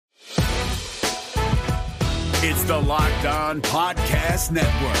It's the Locked On Podcast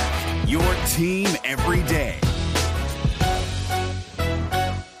Network, your team every day.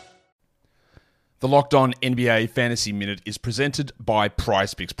 The Locked On NBA Fantasy Minute is presented by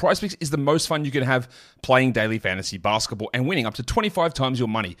PrizePicks. PrizePicks is the most fun you can have playing daily fantasy basketball and winning up to 25 times your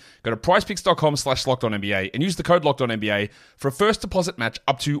money. Go to prizepicks.com/LockedOnNBA and use the code LockedOnNBA for a first deposit match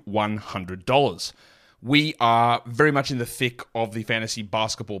up to $100. We are very much in the thick of the fantasy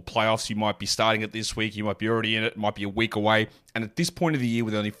basketball playoffs. You might be starting it this week. You might be already in it. It might be a week away. And at this point of the year,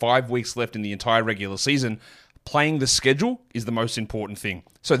 with only 5 weeks left in the entire regular season, playing the schedule is the most important thing.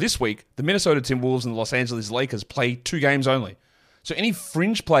 So this week, the Minnesota Timberwolves and the Los Angeles Lakers play 2 games only. So any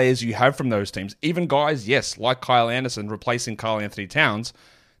fringe players you have from those teams, even guys, yes, like Kyle Anderson replacing Karl Anthony Towns,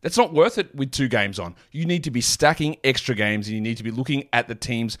 that's not worth it with 2 games on. You need to be stacking extra games, and you need to be looking at the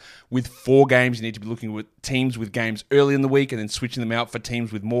teams with 4 games. You need to be looking at teams with games early in the week and then switching them out for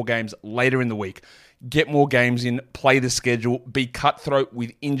teams with more games later in the week. Get more games in, play the schedule, be cutthroat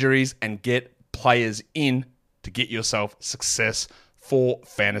with injuries, and get players in to get yourself success for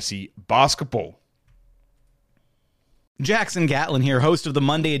fantasy basketball. Jackson Gatlin here, host of the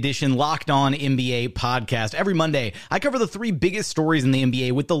Monday edition Locked On NBA podcast. Every Monday, I cover the 3 biggest stories in the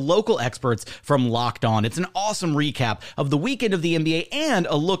NBA with the local experts from Locked On. It's an awesome recap of the weekend of the NBA and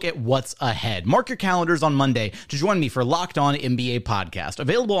a look at what's ahead. Mark your calendars on Monday to join me for Locked On NBA podcast,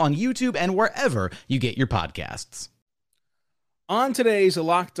 available on YouTube and wherever you get your podcasts. On today's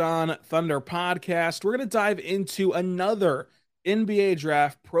Locked On Thunder podcast, we're going to dive into another NBA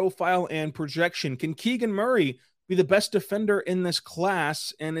draft profile and projection. Can Keegan Murray be the best defender in this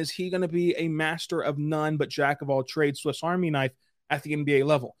class, and is he going to be a master of none but jack of all trades, Swiss Army knife at the NBA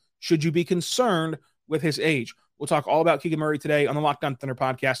level? Should you be concerned with his age? We'll talk all about Keegan Murray today on the Locked On Thunder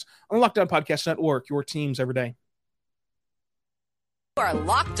podcast, on the Locked On Podcast Network, your teams every day. You are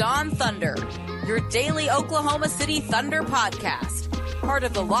Locked On Thunder, your daily Oklahoma City Thunder podcast. Part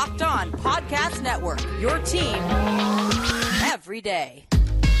of the Locked On Podcast Network, your team every day.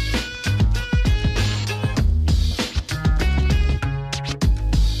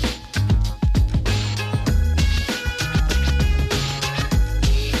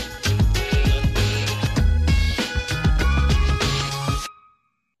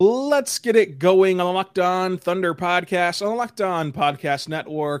 Let's get it going on the Locked On Thunder podcast, on the Locked On Podcast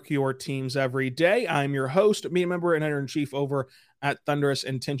Network, your teams every day. I'm your host, media member and editor-in-chief over at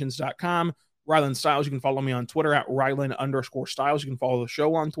thunderousintentions.com. Rylan Stiles, you can follow me on Twitter at Rylan_Stiles. You can follow the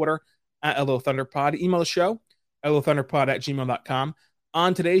show on Twitter at LOThunderPod. Email the show, LOThunderPod@gmail.com.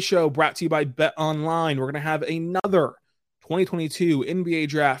 On today's show, brought to you by Bet Online, we're going to have another 2022 NBA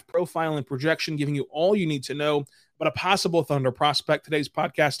Draft profile and projection, giving you all you need to know about a possible Thunder prospect. Today's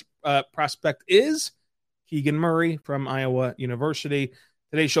podcast prospect is Keegan Murray from Iowa University.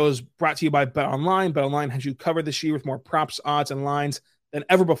 Today's show is brought to you by Bet Online. Bet Online has you covered this year with more props, odds, and lines than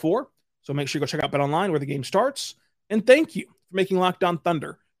ever before. So make sure you go check out Bet Online where the game starts. And thank you for making Locked On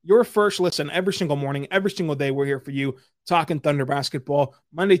Thunder your first listen every single morning, every single day. We're here for you, talking Thunder basketball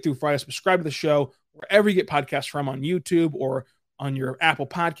Monday through Friday. Subscribe to the show wherever you get podcasts from, on YouTube or on your Apple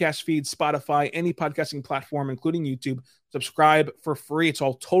podcast feed, Spotify, any podcasting platform, including YouTube. Subscribe for free. It's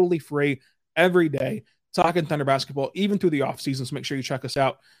all totally free every day. Talking Thunder basketball, even through the offseason. So make sure you check us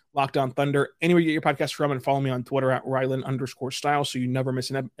out, Locked On Thunder, anywhere you get your podcast from, and follow me on Twitter at Rylan_Style so you never miss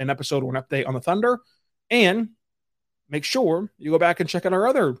an episode or an update on the Thunder. And make sure you go back and check out our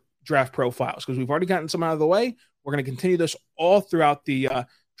other draft profiles, because we've already gotten some out of the way. We're going to continue this all throughout the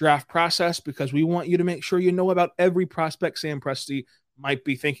draft process, because we want you to make sure you know about every prospect Sam Presti might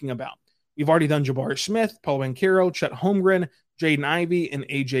be thinking about. We've already done Jabari Smith, Paul Banchero, Chet Holmgren, Jaden Ivey, and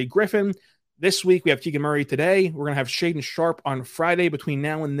AJ Griffin. This week, we have Keegan Murray today. We're going to have Shaedon Sharpe on Friday. Between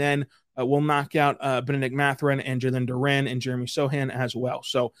now and then, we'll knock out Benedict Mathurin and Jalen Duren and Jeremy Sohan as well.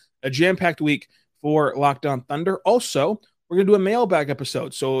 So a jam-packed week for Locked On Thunder. Also, we're going to do a mailbag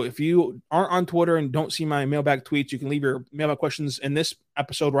episode. So if you aren't on Twitter and don't see my mailbag tweets, you can leave your mailbag questions in this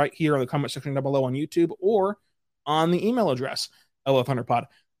episode right here on the comment section down below on YouTube, or on the email address,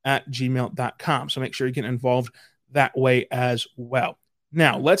 LOThunderPod@gmail.com. So make sure you get involved that way as well.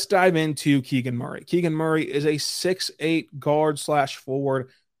 Now, let's dive into Keegan Murray. Keegan Murray is a 6'8" guard/forward,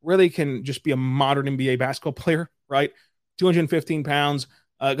 really can just be a modern NBA basketball player, right? 215 pounds,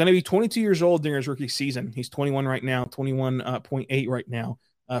 going to be 22 years old during his rookie season. He's 21 right now, 21.8 right now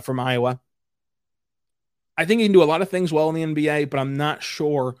from Iowa. I think he can do a lot of things well in the NBA, but I'm not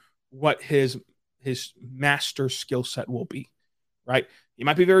sure what his master skill set will be, right? He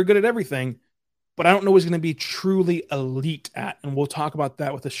might be very good at everything, but I don't know what he's going to be truly elite at. And we'll talk about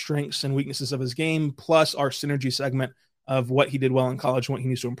that with the strengths and weaknesses of his game, plus our synergy segment of what he did well in college and what he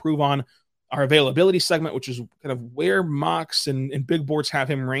needs to improve on. our availability segment, which is kind of where mocks and big boards have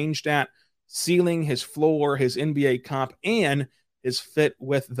him ranged at, ceiling, his floor, his NBA comp, and his fit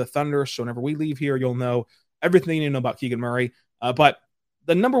with the Thunder. So whenever we leave here, you'll know everything you need to know about Keegan Murray. But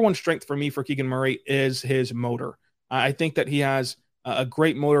the number one strength for me for Keegan Murray is his motor. I think that he has a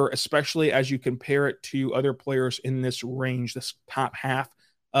great motor, especially as you compare it to other players in this range, this top half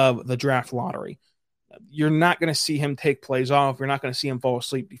of the draft lottery. You're not going to see him take plays off. You're not going to see him fall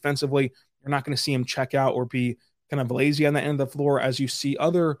asleep defensively. You're not going to see him check out or be kind of lazy on the end of the floor as you see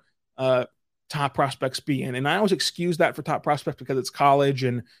other top prospects be in. And I always excuse that for top prospects because it's college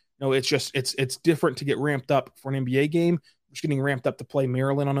and it's different to get ramped up for an NBA game. I'm just getting ramped up to play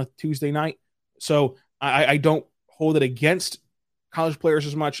Maryland on a Tuesday night. So I don't hold it against college players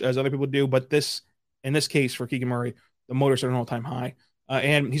as much as other people do, but in this case for Keegan Murray, the motor's at an all-time high.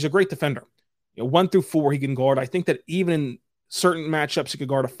 And he's a great defender. 1 through 4 he can guard. I think that even in certain matchups he could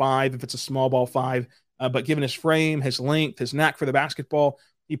guard a 5 if it's a small ball 5. But given his frame, his length, his knack for the basketball,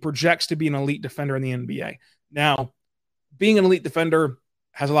 he projects to be an elite defender in the NBA. Now, being an elite defender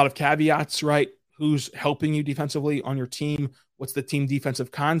has a lot of caveats, right? Who's helping you defensively on your team? What's the team defensive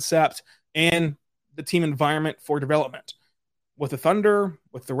concept? And the team environment for development. With the Thunder,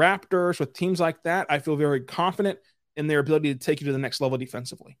 with the Raptors, with teams like that, I feel very confident in their ability to take you to the next level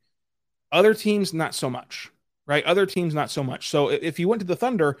defensively. Other teams, not so much, right? Other teams, not so much. So if you went to the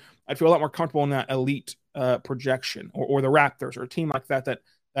Thunder, I'd feel a lot more comfortable in that elite projection, or the Raptors, or a team like that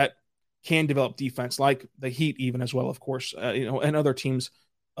can develop defense, like the Heat even as well, of course, and other teams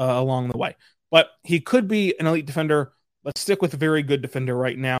along the way. But he could be an elite defender. Let's stick with a very good defender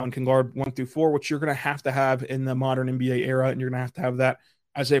right now and can guard 1 through 4, which you're going to have in the modern NBA era, and you're going to have that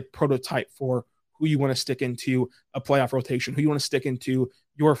as a prototype for who you want to stick into a playoff rotation, who you want to stick into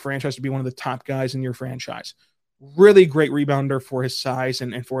your franchise to be one of the top guys in your franchise. Really great rebounder for his size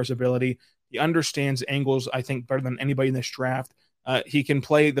and for his ability. He understands angles, I think, better than anybody in this draft. He can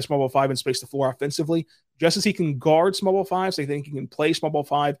play the small ball 5 and space the floor offensively, just as he can guard small ball 5s. I think he can play small ball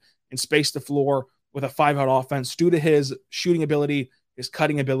 5 and space the floor with a 5-out offense due to his shooting ability, his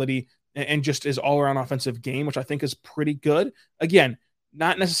cutting ability, and just his all-around offensive game, which I think is pretty good. Again,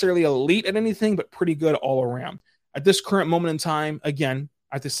 not necessarily elite at anything, but pretty good all around. At this current moment in time, again,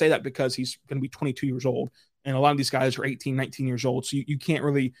 I have to say that because he's going to be 22 years old, and a lot of these guys are 18, 19 years old, so you can't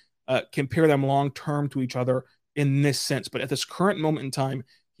really compare them long-term to each other in this sense. But at this current moment in time,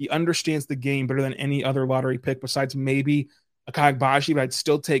 he understands the game better than any other lottery pick besides maybe Ochai Agbaji, but I'd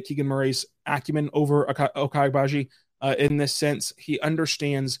still take Keegan Murray's acumen over Ochai Agbaji in this sense. He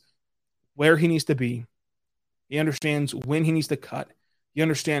understands where he needs to be. He understands when he needs to cut. He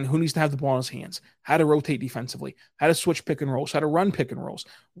understands who needs to have the ball in his hands, how to rotate defensively, how to switch pick and rolls, how to run pick and rolls,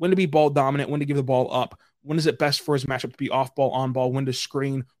 when to be ball dominant, when to give the ball up, when is it best for his matchup to be off ball, on ball, when to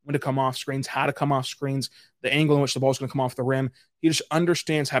screen, when to come off screens, how to come off screens, the angle in which the ball is going to come off the rim. He just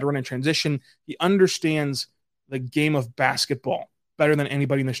understands how to run in transition. He understands the game of basketball better than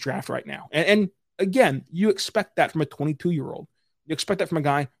anybody in this draft right now. And again, you expect that from a 22-year-old. You expect that from a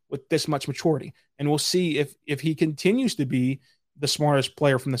guy with this much maturity. And we'll see if he continues to be the smartest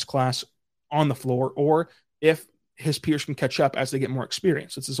player from this class on the floor, or if his peers can catch up as they get more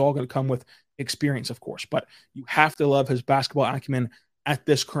experience. This is all going to come with experience, of course, but you have to love his basketball acumen at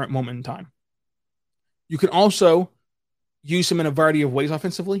this current moment in time. You can also use him in a variety of ways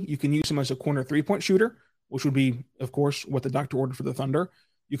offensively. You can use him as a corner 3-point shooter, which would be, of course, what the doctor ordered for the Thunder.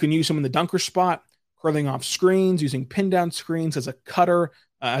 You can use him in the dunker spot, curling off screens, using pin down screens, as a cutter,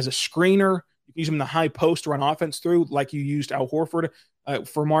 as a screener. You can use him in the high post to run offense through, like you used Al Horford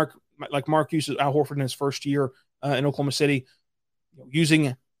for Mark, like Mark used Al Horford in his first year in Oklahoma City.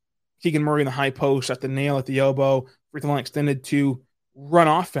 Using Keegan Murray in the high post at the nail, at the elbow, free throw line extended to run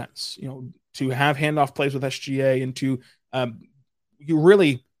offense, to have handoff plays with SGA, and to you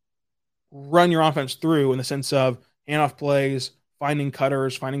really run your offense through in the sense of handoff plays, finding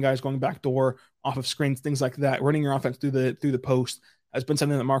cutters, finding guys going backdoor off of screens, things like that. Running your offense through the post has been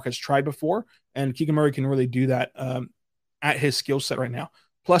something that Mark has tried before, and Keegan Murray can really do that at his skill set right now.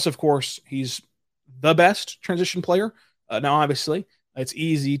 Plus, of course, he's the best transition player. Now, obviously, it's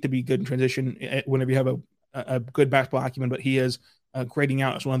easy to be good in transition whenever you have a good basketball acumen, but he is grading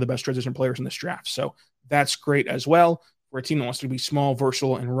out as one of the best transition players in this draft. So that's great as well for a team that wants to be small,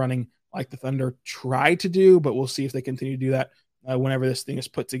 versatile, and running like the Thunder try to do, but we'll see if they continue to do that whenever this thing is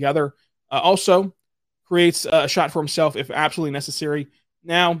put together. Also, creates a shot for himself if absolutely necessary.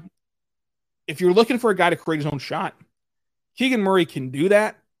 Now, if you're looking for a guy to create his own shot, Keegan Murray can do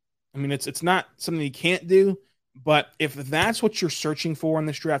that. I mean, it's not something he can't do, but if that's what you're searching for in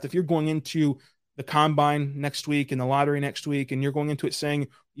this draft, if you're going into the combine next week and the lottery next week, and you're going into it saying,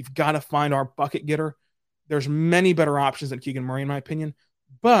 You've got to find our bucket getter. There's many better options than Keegan Murray, in my opinion.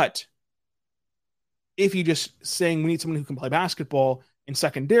 But if you just saying we need someone who can play basketball, and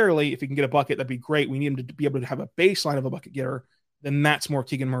secondarily, if he can get a bucket, that'd be great. We need him to be able to have a baseline of a bucket getter. Then that's more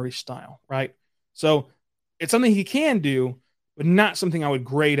Keegan Murray's style, right? So it's something he can do, but not something I would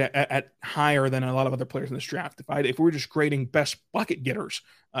grade at higher than a lot of other players in this draft. If we were just grading best bucket getters,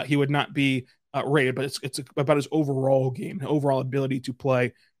 he would not be rated. But it's about his overall game, overall ability to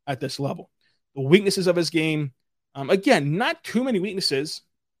play at this level. The weaknesses of his game, again, not too many weaknesses,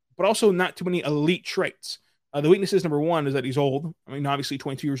 but also not too many elite traits. The weaknesses, number one, is that he's old. I mean, obviously,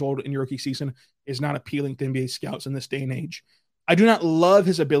 22 years old in your rookie season is not appealing to NBA scouts in this day and age. I do not love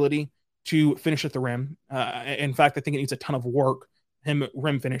his ability to finish at the rim. In fact, I think it needs a ton of work, him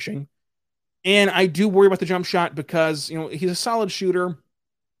rim finishing. And I do worry about the jump shot because, he's a solid shooter,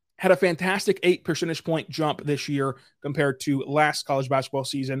 had a fantastic 8 percentage point jump this year compared to last college basketball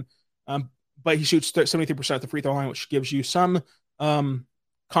season. But he shoots 73% at the free throw line, which gives you some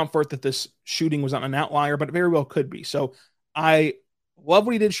comfort that this shooting was not an outlier, but it very well could be. So I love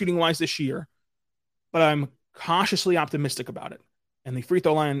what he did shooting wise this year, but I'm cautiously optimistic about it. And the free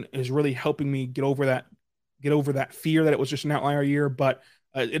throw line is really helping me get over that fear that it was just an outlier year. But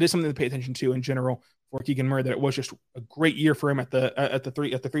it is something to pay attention to in general for Keegan Murray, that it was just a great year for him at the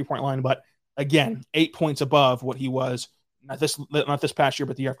 3-point line. But again, 8 points above what he was not this past year,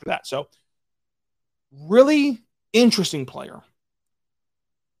 but the year after that. So really interesting player.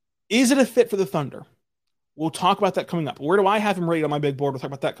 Is it a fit for the Thunder? We'll talk about that coming up. Where do I have him rated on my big board? We'll talk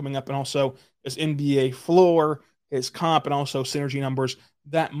about that coming up, and also his NBA floor, his comp, and also synergy numbers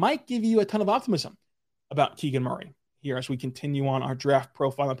that might give you a ton of optimism about Keegan Murray here as we continue on our draft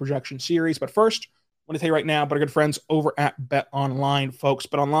profile and projection series. But first, I want to tell you right now about our good friends over at BetOnline, folks.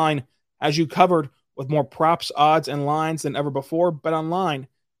 BetOnline has you covered with more props, odds, and lines than ever before. BetOnline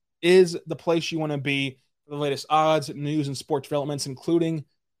is the place you want to be for the latest odds, news, and sports developments, including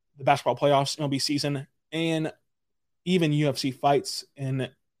the basketball playoffs, MLB season, and even UFC fights, and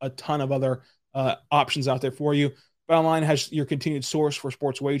a ton of other options out there for you. BetOnline has your continued source for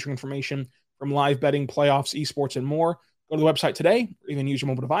sports wagering information from live betting, playoffs, esports, and more. Go to the website today, or even use your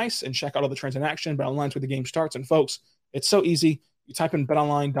mobile device, and check out all the trends in action. BetOnline's where the game starts. And folks, it's so easy. You type in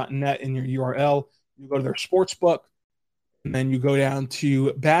betonline.net in your URL. You go to their sports book, and then you go down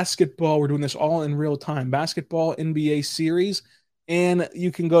to basketball. We're doing this all in real time. Basketball NBA series. And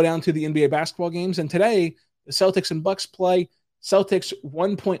you can go down to the NBA basketball games. And today, the Celtics and Bucks play. Celtics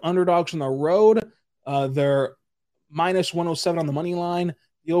 1-point underdogs on the road. They're minus 107 on the money line.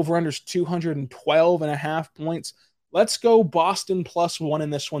 The over-under is 212.5 points. Let's go Boston +1 in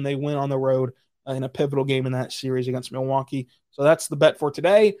this one. They win on the road in a pivotal game in that series against Milwaukee. So that's the bet for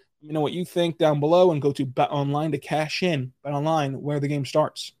today. Let me know what you think down below, and go to BetOnline to cash in. BetOnline, where the game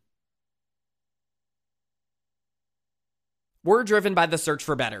starts. We're driven by the search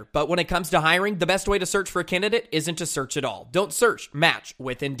for better, but when it comes to hiring, the best way to search for a candidate isn't to search at all. Don't search, match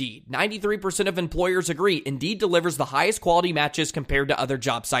with Indeed. 93% of employers agree Indeed delivers the highest quality matches compared to other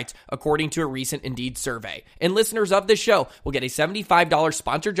job sites, according to a recent Indeed survey. And listeners of this show will get a $75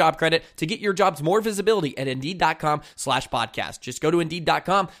 sponsored job credit to get your jobs more visibility at Indeed.com/podcast. Just go to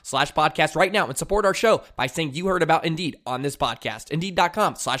Indeed.com/podcast right now and support our show by saying you heard about Indeed on this podcast.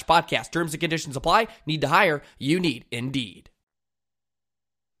 Indeed.com/podcast. Terms and conditions apply. Need to hire? You need Indeed.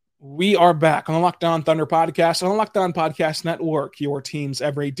 We are back on the Locked On Thunder podcast, on the Locked On Podcast Network, your teams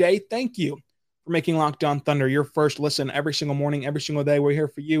every day. Thank you for making Locked On Thunder your first listen every single morning, every single day. We're here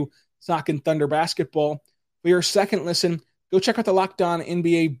for you, talking Thunder basketball. For your second listen, go check out the Locked On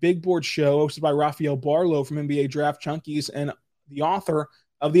NBA Big Board Show, hosted by Rafael Barlow from NBA Draft Junkies and the author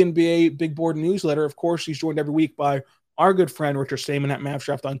of the NBA Big Board newsletter. Of course, he's joined every week by our good friend Richard Stamen at Mavs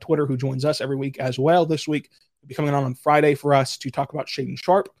Draft on Twitter, who joins us every week as well. This week, he'll be coming on Friday for us to talk about Shaedon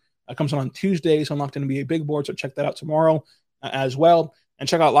Sharpe. Comes on Tuesdays on Locked On NBA Big Board, so check that out tomorrow as well. And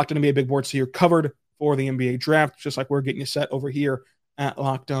check out Locked On NBA Big Board so you're covered for the NBA draft, just like we're getting you set over here at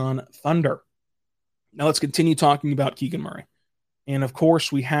Locked On Thunder. Now let's continue talking about Keegan Murray. And of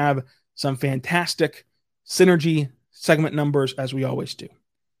course, we have some fantastic synergy segment numbers, as we always do.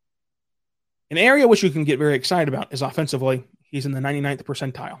 An area which you can get very excited about is offensively. He's in the 99th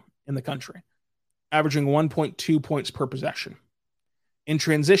percentile in the country, averaging 1.2 points per possession. In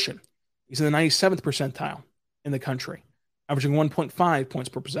transition, he's in the 97th percentile in the country, averaging 1.5 points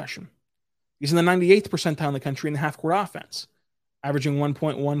per possession. He's in the 98th percentile in the country in the half-court offense, averaging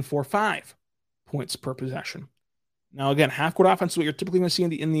 1.145 points per possession. Now, again, half-court offense is what you're typically going to see in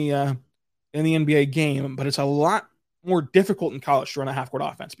the NBA game, but it's a lot more difficult in college to run a half-court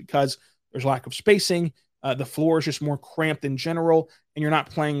offense because there's lack of spacing, The floor is just more cramped in general, and you're not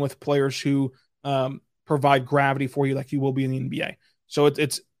playing with players who provide gravity for you like you will be in the NBA. So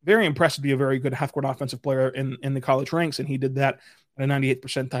it's very impressive to be a very good half-court offensive player in the college ranks, and he did that at a 98th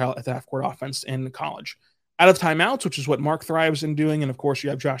percentile at the half-court offense in college. Out of timeouts, which is what Mark thrives in doing, and of course you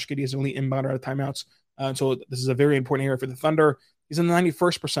have Josh Giddey as an elite inbounder out of timeouts. So this is a very important area for the Thunder. He's in the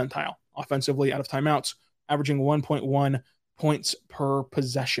 91st percentile offensively out of timeouts, averaging 1.1 points per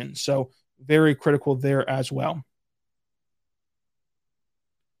possession. So very critical there as well.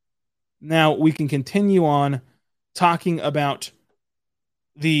 Now we can continue on talking about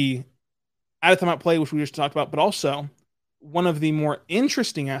the out of timeout play, which we just talked about, but also one of the more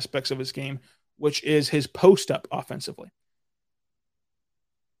interesting aspects of his game, which is his post-up offensively.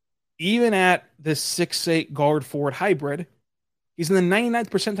 Even at the 6'8 guard forward hybrid, he's in the 99th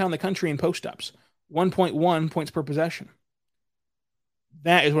percentile in the country in post-ups, 1.1 points per possession.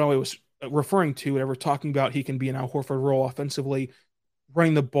 That is what I was referring to whenever talking about he can be an Al Horford role offensively,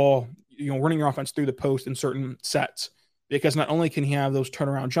 running the ball, running your offense through the post in certain sets. Because not only can he have those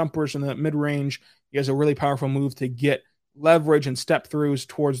turnaround jumpers in the mid-range, he has a really powerful move to get leverage and step-throughs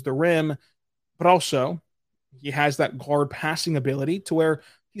towards the rim, but also he has that guard passing ability to where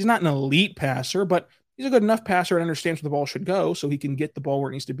he's not an elite passer, but he's a good enough passer and understands where the ball should go so he can get the ball where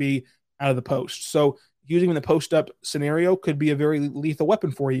it needs to be out of the post. So using him in the post-up scenario could be a very lethal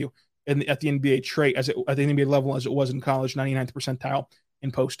weapon for you at the NBA trait, at the NBA level as it was in college, 99th percentile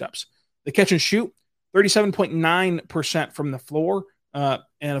in post-ups. The catch and shoot, 37.9% from the floor. And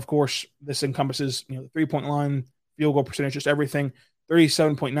of course, this encompasses the three-point line, field goal percentage, just everything,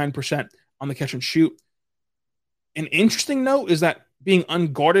 37.9% on the catch and shoot. An interesting note is that being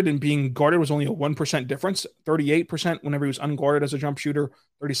unguarded and being guarded was only a 1% difference, 38% whenever he was unguarded as a jump shooter,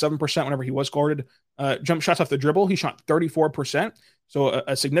 37% whenever he was guarded. Jump shots off the dribble, he shot 34%. So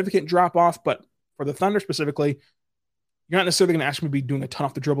a significant drop off, but for the Thunder specifically, you're not necessarily going to ask him to be doing a ton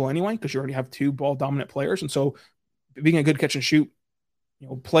off the dribble anyway, because you already have two ball dominant players. And so being a good catch and shoot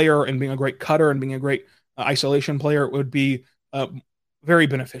player and being a great cutter and being a great isolation player would be very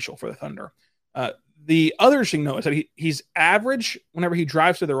beneficial for the Thunder. The other thing, though, is that he's average whenever he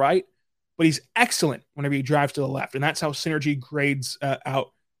drives to the right, but he's excellent whenever he drives to the left. And that's how Synergy grades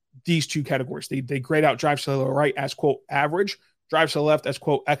out these two categories. They grade out drives to the right as, quote, average, drives to the left as,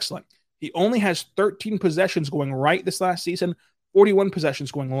 quote, excellent. He only has 13 possessions going right this last season, 41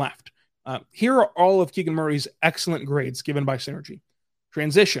 possessions going left. Here are all of Keegan Murray's excellent grades given by Synergy.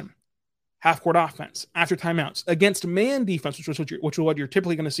 Transition, half-court offense, after timeouts, against man defense, which is what you're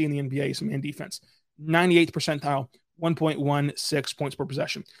typically going to see in the NBA, is man defense. 98th percentile, 1.16 points per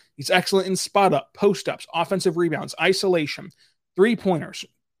possession. He's excellent in spot-up, post-ups, offensive rebounds, isolation, three-pointers,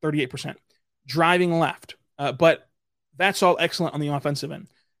 38%, driving left. But that's all excellent on the offensive end.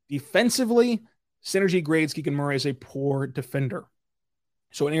 Defensively, Synergy grades Keegan Murray as a poor defender.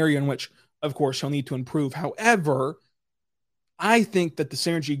 So an area in which, of course, he'll need to improve. However, I think that the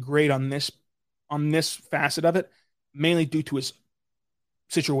Synergy grade on this facet of it, mainly due to his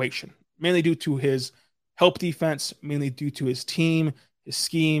situation, mainly due to his help defense, mainly due to his team, his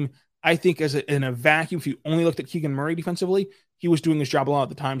scheme. I think in a vacuum, if you only looked at Keegan Murray defensively, he was doing his job a lot of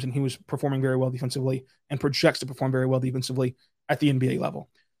the times, and he was performing very well defensively and projects to perform very well defensively at the NBA level.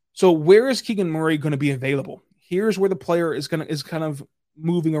 So where is Keegan Murray going to be available? Here's where the player is kind of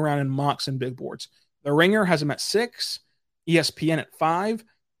moving around in mocks and big boards. The Ringer has him at 6, ESPN at 5,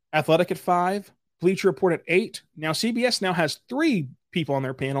 Athletic at 5, Bleacher Report at 8. Now CBS now has 3 people on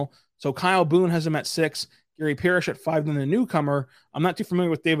their panel. So Kyle Boone has him at 6, Gary Parrish at 5, then the newcomer. I'm not too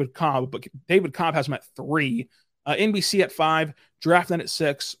familiar with David Cobb, but David Cobb has him at 3. NBC at 5, DraftNet at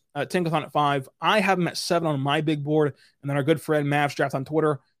 6, Tinkathon at 5. I have him at 7 on my big board, and then our good friend Mavs Draft on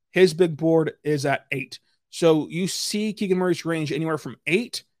Twitter, his big board is at 8. So you see Keegan Murray's range anywhere from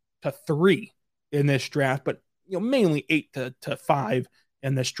 8 to 3 in this draft, but mainly 8 to 5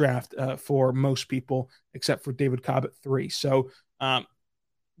 in this draft for most people, except for David Cobb at 3. So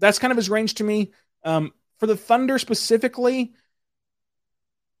that's kind of his range to me. For the Thunder specifically,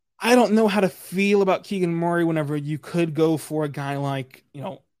 I don't know how to feel about Keegan Murray whenever you could go for a guy like,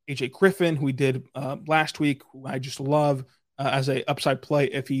 AJ Griffin, who we did last week, who I just love as a upside play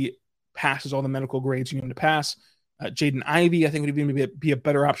if he passes all the medical grades you need him to pass. Jaden Ivey, I think, would even be a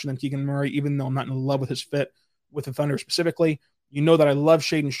better option than Keegan Murray, even though I'm not in love with his fit with the Thunder specifically. You know that I love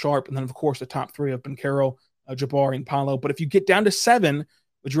Shaedon Sharpe, and then, of course, the top 3 of Banchero, Jabari, and Paolo. But if you get down to 7,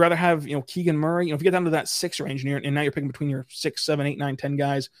 would you rather have Keegan Murray? If you get down to that 6 range and now you're picking between your 6, 7, 8, 9, 10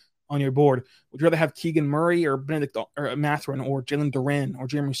 guys on your board, would you rather have Keegan Murray or Benedict or Mathurin or Jalen Duren or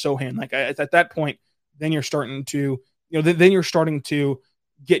Jeremy Sohan? At that point, then you're starting to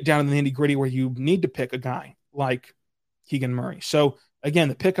get down in the nitty-gritty where you need to pick a guy like Keegan Murray. So again,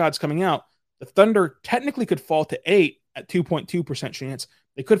 the pick odds coming out, the Thunder technically could fall to 8 at 2.2% chance.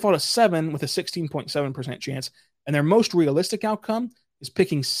 They could fall to 7 with a 16.7% chance. And their most realistic outcome is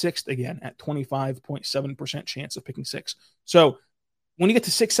picking 6th again at 25.7% chance of picking 6. So when you get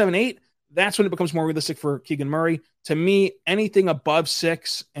to 6, 7, 8, that's when it becomes more realistic for Keegan Murray. To me, anything above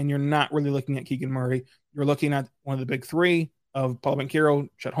 6, and you're not really looking at Keegan Murray, you're looking at one of the big three of Paolo Banchero,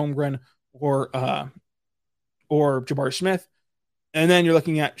 Chet Holmgren, or Jabari Smith. And then you're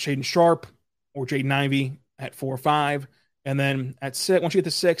looking at Shaedon Sharpe or Jaden Ivey at 4 or 5. And then at 6, once you get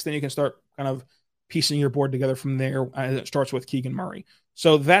to 6, then you can start kind of piecing your board together from there. It starts with Keegan Murray.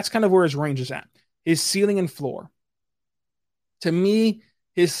 So that's kind of where his range is at. His ceiling and floor. To me,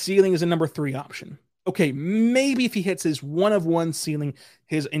 his ceiling is a number 3 option. Okay, maybe if he hits his 1 of 1 ceiling,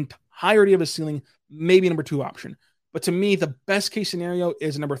 his entirety of his ceiling, maybe number 2 option. But to me, the best case scenario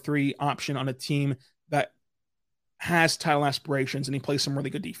is a number 3 option on a team that has title aspirations and he plays some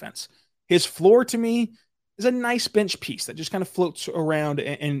really good defense. His floor to me is a nice bench piece that just kind of floats around,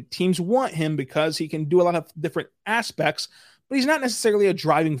 and teams want him because he can do a lot of different aspects, but he's not necessarily a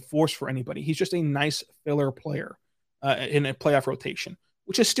driving force for anybody. He's just a nice filler player in a playoff rotation,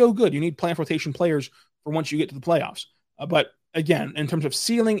 which is still good. You need playoff rotation players for once you get to the playoffs. But again, in terms of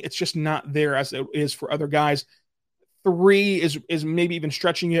ceiling, it's just not there as it is for other guys. 3 is maybe even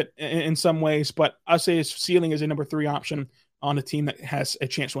stretching it in some ways, but I'll say his ceiling is a number 3 option on a team that has a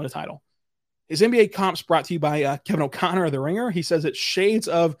chance to win a title. His NBA comps brought to you by Kevin O'Connor of The Ringer. He says it's shades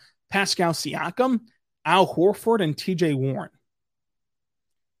of Pascal Siakam, Al Horford, and TJ Warren.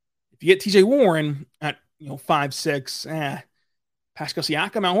 If you get TJ Warren at 5'6", Pascal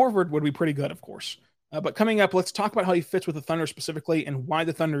Siakam, Al Horford would be pretty good, of course. But coming up, let's talk about how he fits with the Thunder specifically and why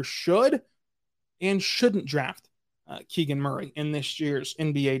the Thunder should and shouldn't draft Keegan Murray in this year's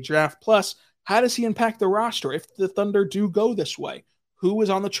NBA draft. Plus, how does he impact the roster if the Thunder do go this way? Who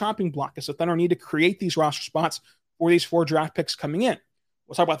is on the chopping block? Does the Thunder need to create these roster spots for these 4 draft picks coming in?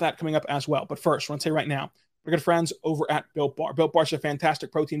 We'll talk about that coming up as well. But first, I want to say right now, we're good friends over at Built Bar. Built Bar is a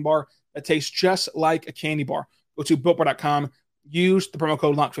fantastic protein bar that tastes just like a candy bar. Go to BuiltBar.com. Use the promo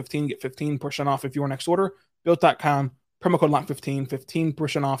code LOCK15. Get 15% off of your next order. Built.com. Promo code LOCK15.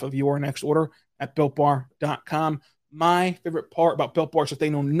 15% off of your next order at BuiltBar.com. My favorite part about Built Bar is that they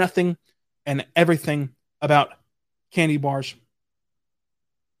know nothing and everything about candy bars.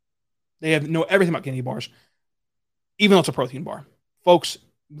 They know everything about candy bars, even though it's a protein bar. Folks,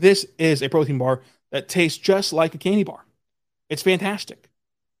 this is a protein bar that tastes just like a candy bar. It's fantastic.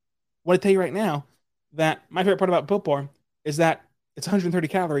 What I tell you right now, that my favorite part about Built Bar is that it's 130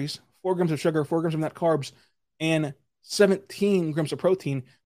 calories, 4 grams of sugar, 4 grams of net carbs, and 17 grams of protein.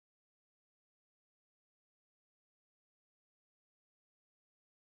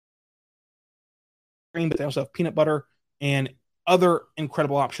 But they also have peanut butter and other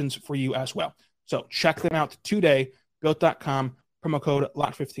incredible options for you as well. So check them out today. Built.com, promo code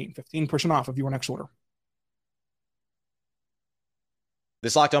LOCK15, 15% off of your next order.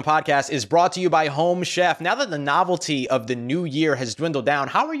 This Locked On podcast is brought to you by Home Chef. Now that the novelty of the new year has dwindled down,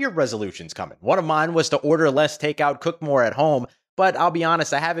 how are your resolutions coming? One of mine was to order less takeout, cook more at home, but I'll be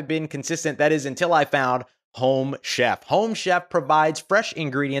honest, I haven't been consistent. That is until I found Home Chef. Home Chef provides fresh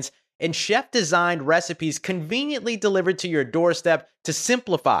ingredients and chef-designed recipes conveniently delivered to your doorstep to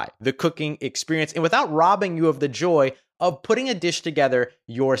simplify the cooking experience and without robbing you of the joy of putting a dish together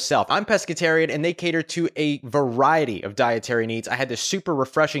yourself. I'm pescatarian, and they cater to a variety of dietary needs. I had this super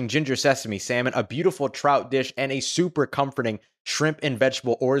refreshing ginger sesame salmon, a beautiful trout dish, and a super comforting shrimp and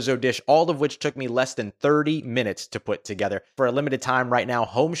vegetable orzo dish, all of which took me less than 30 minutes to put together. For a limited time right now,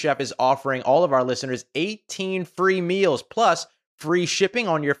 Home Chef is offering all of our listeners 18 free meals, plus free shipping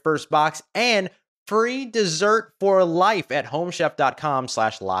on your first box, and free dessert for life at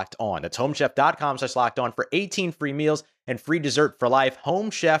homechef.com/lockedon. That's homechef.com/lockedon for 18 free meals and free dessert for life.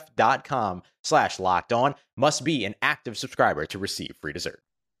 Homechef.com/lockedon. Must be an active subscriber to receive free dessert.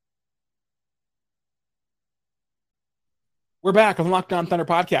 We're back on the Locked On Thunder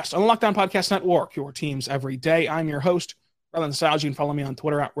podcast on the Locked On Podcast Network, your teams every day. I'm your host, Rylan Stiles. You can follow me on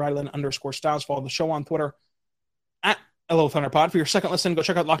Twitter at Rylan_Stiles. Follow the show on Twitter at Hello Thunder Pod. For your second listen, go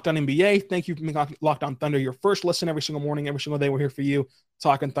check out Locked On NBA. Thank you for making Locked On Thunder your first listen every single morning, every single day. We're here for you,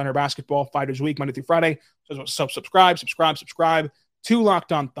 talking Thunder basketball 5 days a week, Monday through Friday. So subscribe to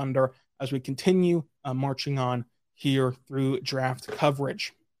Locked On Thunder as we continue marching on here through draft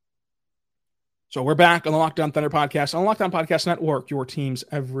coverage. So we're back on the Locked On Thunder podcast, on the Locked On Podcast Network, your teams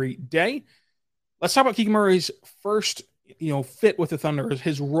every day. Let's talk about Keegan Murray's first, fit with the Thunder,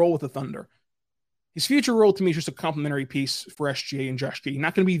 his role with the Thunder. his future role to me is just a complementary piece for SGA and Josh Giddey.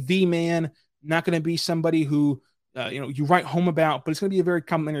 Not going to be the man, not going to be somebody who you write home about, but it's going to be a very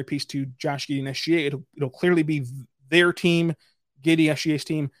complementary piece to Josh Giddey and SGA. It'll clearly be their team, Giddey, SGA's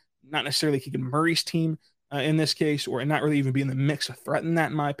team, not necessarily Keegan Murray's team in this case, or not really even be in the mix to threaten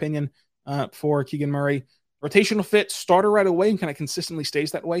that, in my opinion, for Keegan Murray. Rotational fit, starter right away, and kind of consistently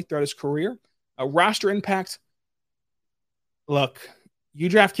stays that way throughout his career. Roster impact, look, you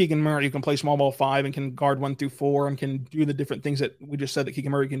draft Keegan Murray, you can play small ball 5 and can guard 1 through 4 and can do the different things that we just said that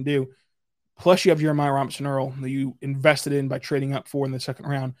Keegan Murray can do. Plus, you have Jeremiah Robinson-Earl that you invested in by trading up for in the second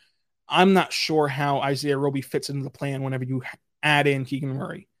round. I'm not sure how Isaiah Roby fits into the plan whenever you add in Keegan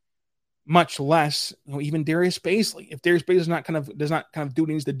Murray. Much less, even Darius Bazley. If Darius Bazley does not do what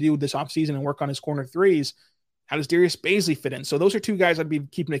he needs to do this offseason and work on his corner threes, how does Darius Bazley fit in? So those are two guys I'd be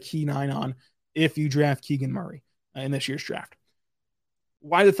keeping a keen eye on if you draft Keegan Murray in this year's draft.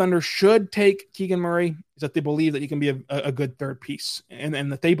 Why the Thunder should take Keegan Murray is that they believe that he can be a good third piece,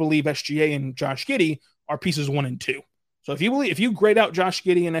 and that they believe SGA and Josh Giddey are pieces 1 and 2. So if you grade out Josh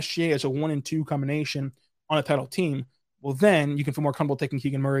Giddey and SGA as a 1 and 2 combination on a title team, well, then you can feel more comfortable taking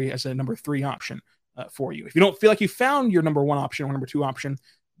Keegan Murray as a number 3 option for you. If you don't feel like you found your number 1 option or number 2 option,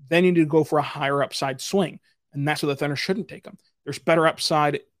 then you need to go for a higher upside swing, and that's what the Thunder shouldn't take him. There's better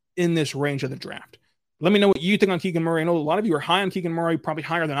upside in this range of the draft. Let me know what you think on Keegan Murray. I know a lot of you are high on Keegan Murray, probably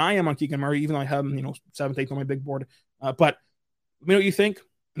higher than I am on Keegan Murray, even though I have him, 7th, 8th on my big board. But let me know what you think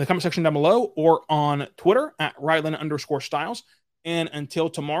in the comment section down below or on Twitter at Ryland_Styles. And until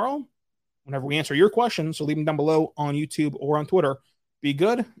tomorrow, whenever we answer your questions, so leave them down below on YouTube or on Twitter. Be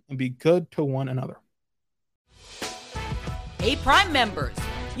good and be good to one another. Hey, Prime members,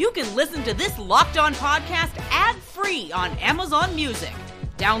 you can listen to this Locked On podcast ad-free on Amazon Music.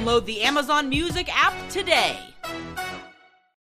 Download the Amazon Music app today.